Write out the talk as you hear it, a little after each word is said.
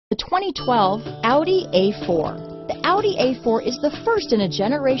2012 Audi A4. The Audi A4 is the first in a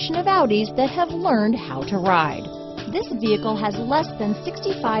generation of Audis that have learned how to ride. This vehicle has less than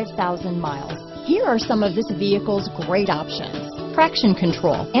 65,000 miles. Here are some of this vehicle's great options: traction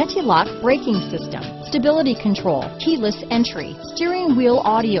control, anti-lock braking system, stability control, keyless entry, steering wheel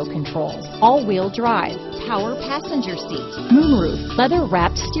audio controls, all-wheel drive, power passenger seat, moonroof,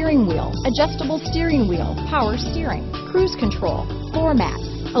 leather-wrapped steering wheel, adjustable steering wheel, power steering, cruise control, floor mats,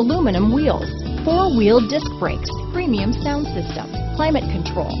 aluminum wheels, four-wheel disc brakes, premium sound system, climate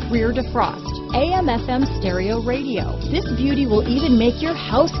control, rear defrost, AM/FM stereo radio. This beauty will even make your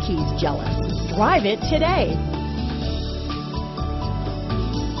house keys jealous. Drive it today.